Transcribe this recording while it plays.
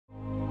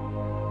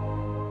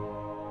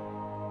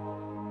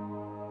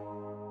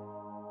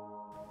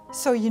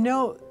So you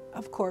know,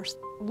 of course,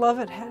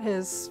 Lovett had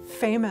his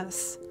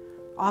famous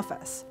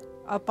office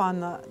up on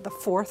the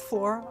fourth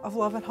floor of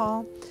Lovett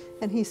Hall,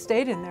 and he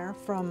stayed in there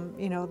from,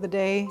 you know, the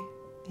day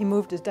he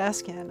moved his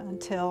desk in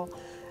until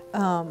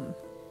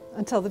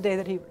the day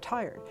that he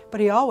retired.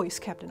 But he always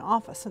kept an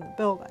office in the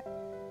building,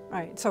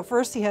 right? So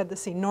first he had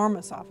this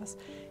enormous office,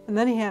 and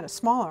then he had a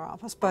smaller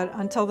office. But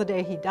until the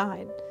day he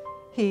died,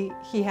 he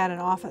had an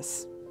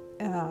office.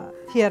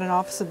 He had an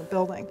office in the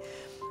building,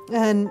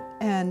 and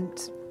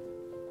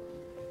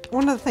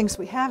one of the things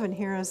we have in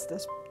here is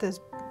this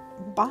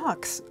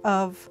box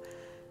of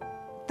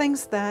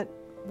things that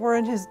were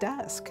in his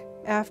desk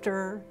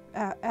after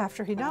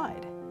he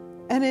died,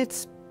 and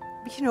it's,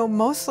 you know,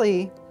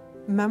 mostly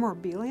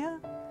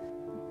memorabilia,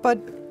 but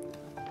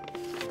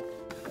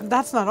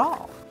that's not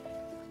all.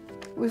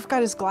 We've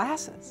got his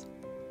glasses,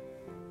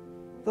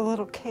 the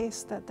little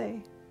case that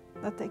they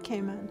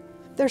came in.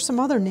 There's some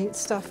other neat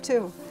stuff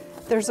too.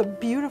 There's a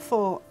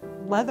beautiful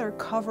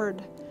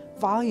leather-covered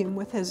volume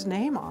with his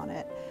name on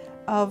it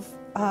of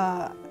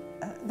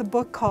the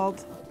book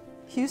called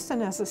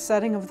Houston as a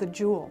Setting of the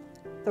Jewel,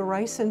 the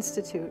Rice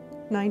Institute,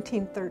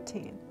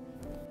 1913.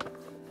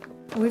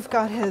 We've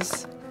got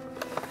his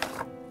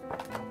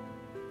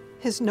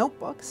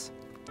notebooks,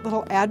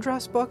 little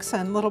address books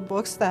and little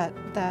books that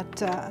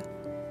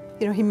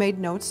you know, he made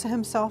notes to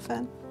himself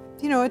in.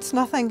 You know, it's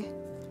nothing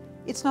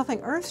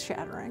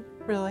earth-shattering,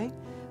 really,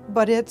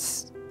 but it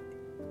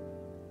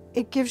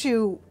gives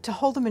you, to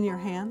hold them in your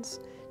hands,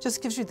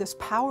 just gives you this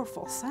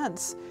powerful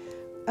sense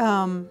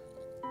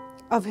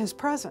of his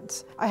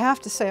presence. I have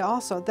to say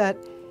also that,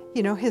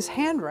 you know, his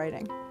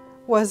handwriting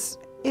was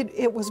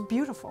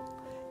beautiful,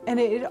 and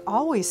it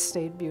always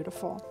stayed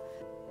beautiful.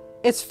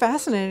 It's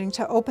fascinating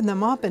to open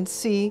them up and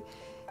see,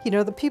 you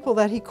know, the people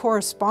that he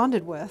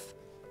corresponded with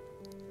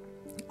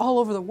all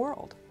over the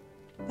world.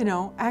 You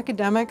know,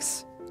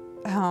 academics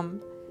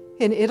in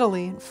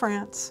Italy, in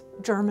France,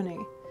 Germany.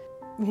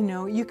 You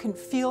know, you can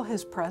feel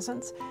his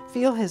presence,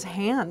 feel his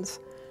hands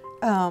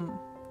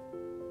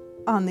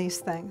on these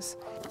things.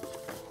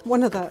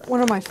 One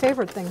of my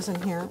favorite things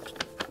in here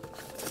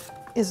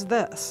is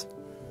this.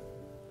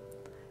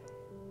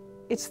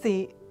 It's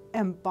the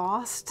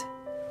embossed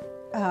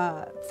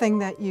thing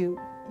that you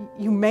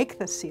make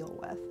the seal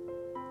with.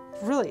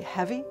 It's really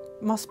heavy,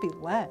 must be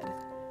lead.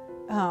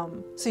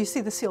 So you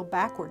see the seal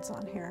backwards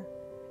on here.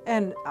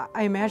 And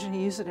I imagine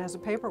he used it as a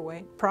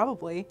paperweight,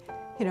 probably,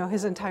 you know,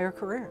 his entire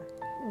career.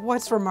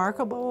 What's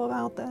remarkable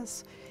about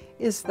this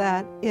is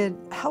that it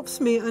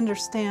helps me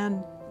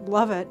understand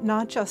Lovett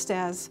not just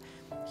as,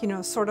 you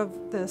know, sort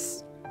of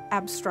this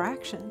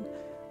abstraction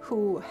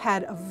who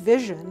had a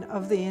vision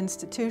of the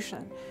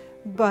institution,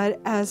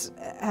 but as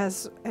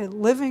a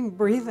living,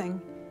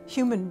 breathing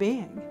human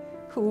being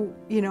who,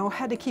 you know,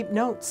 had to keep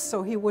notes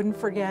so he wouldn't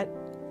forget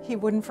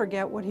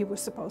what he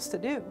was supposed to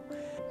do.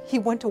 He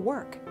went to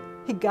work.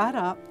 He got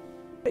up,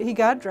 he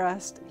got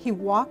dressed, he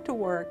walked to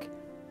work,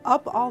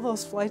 up all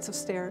those flights of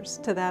stairs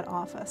to that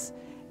office,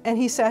 and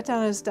he sat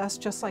down at his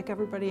desk just like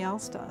everybody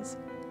else does.